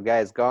 So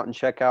guys, go out and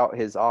check out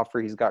his offer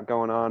he's got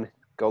going on.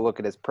 Go look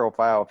at his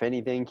profile, if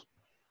anything,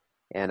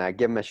 and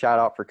give him a shout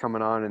out for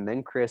coming on. And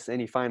then Chris,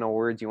 any final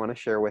words you want to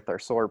share with our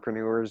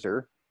solarpreneurs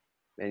or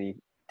any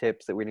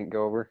tips that we didn't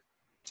go over?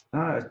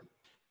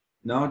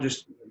 No,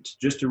 just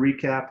to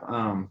recap,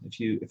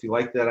 if you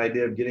like that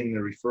idea of getting the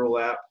referral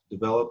app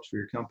developed for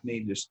your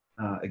company, just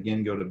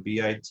again, go to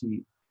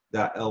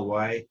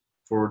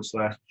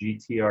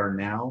bit.ly/GTR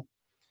now.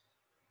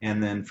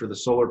 And then for the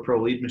Solar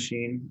Pro Lead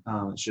Machine,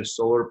 it's just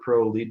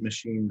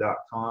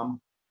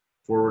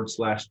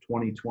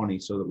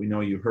solarproleadmachine.com/2020 so that we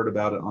know you heard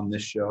about it on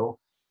this show.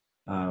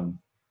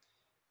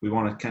 We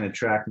want to kind of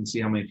track and see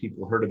how many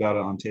people heard about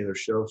it on Taylor's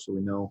show so we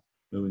know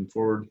moving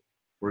forward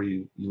where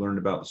you learned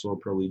about the Solar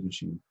Pro Lead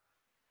Machine.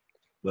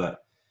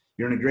 But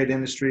you're in a great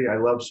industry. I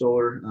love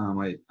solar.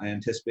 I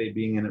anticipate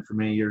being in it for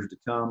many years to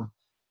come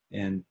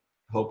and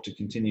hope to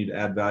continue to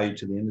add value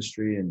to the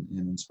industry and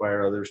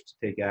inspire others to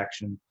take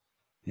action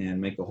and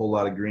make a whole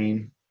lot of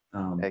green.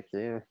 Heck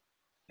yeah.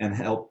 And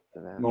help,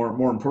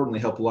 more importantly,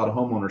 help a lot of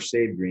homeowners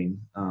save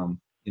green.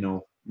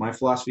 My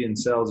philosophy in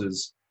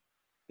sales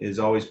is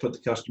always put the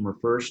customer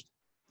first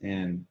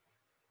and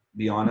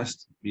be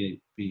honest,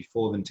 be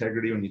full of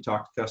integrity when you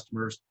talk to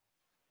customers.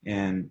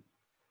 And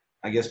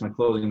I guess my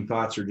closing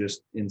thoughts are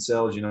just in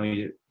sales, you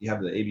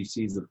have the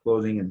ABCs of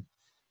closing and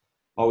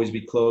always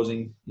be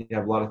closing. You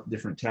have a lot of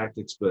different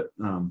tactics, but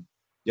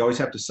you always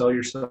have to sell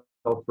yourself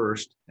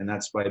first, and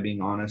that's by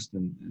being honest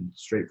and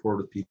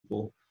straightforward with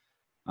people.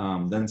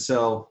 Then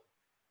sell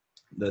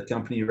the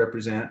company you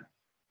represent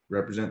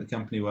the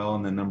company well,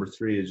 and then number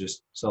 3 is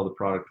just sell the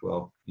product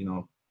well.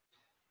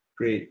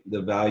 Create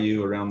the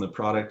value around the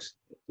product.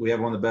 We have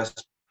one of the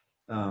best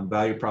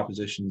value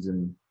propositions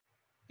in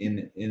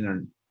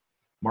our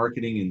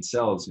marketing and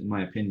sales, in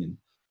my opinion.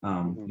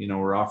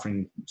 We're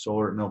offering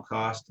solar at no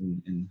cost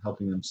and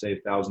helping them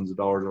save thousands of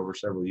dollars over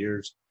several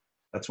years.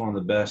 That's one of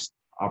the best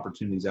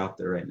opportunities out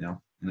there right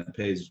now, and it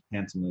pays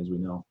handsomely, as we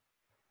know.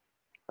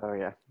 Oh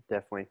yeah,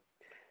 definitely.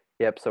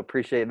 Yep. So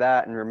appreciate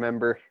that, and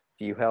remember, if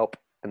you help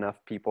enough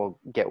people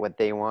get what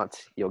they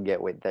want, you will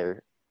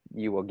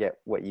get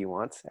what you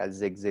want, as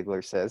Zig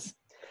Ziglar says.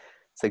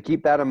 So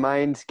keep that in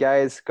mind,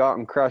 guys. Go out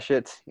and crush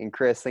it. And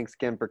Chris, thanks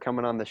again for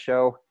coming on the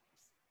show.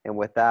 And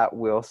with that,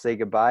 we'll say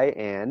goodbye,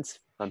 and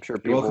I'm sure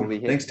people will be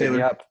hitting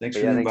you up. Thanks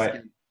for the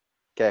invite.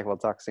 Okay, we'll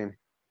talk soon.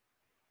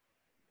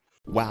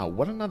 Wow,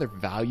 what another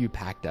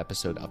value-packed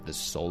episode of The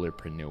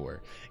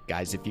Solarpreneur.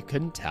 Guys, if you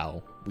couldn't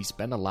tell, we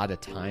spend a lot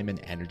of time and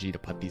energy to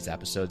put these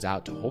episodes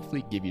out to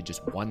hopefully give you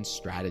just one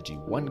strategy,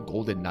 one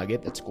golden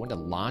nugget that's going to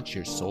launch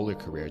your solar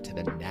career to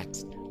the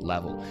next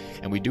level.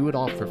 And we do it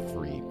all for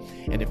free.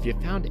 And if you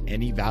found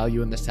any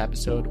value in this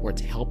episode or it's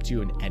helped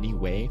you in any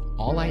way,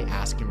 all I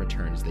ask in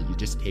return is that you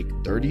just take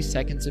 30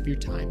 seconds of your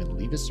time and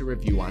leave us a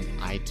review on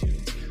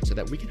iTunes so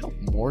that we can help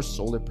more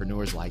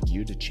solarpreneurs like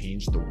you to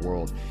change the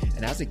world.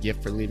 And as a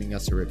gift for leaving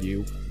us a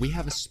review, we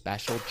have a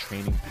special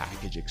training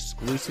package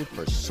exclusive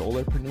for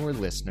solarpreneur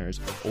listeners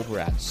over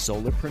at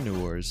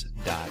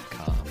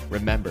solarpreneurs.com.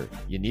 Remember,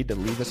 you need to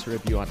leave us a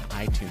review on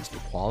iTunes to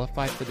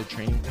qualify for the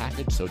training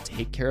package, so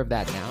take care of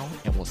that now,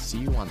 and we'll see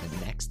you on the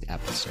next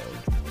episode.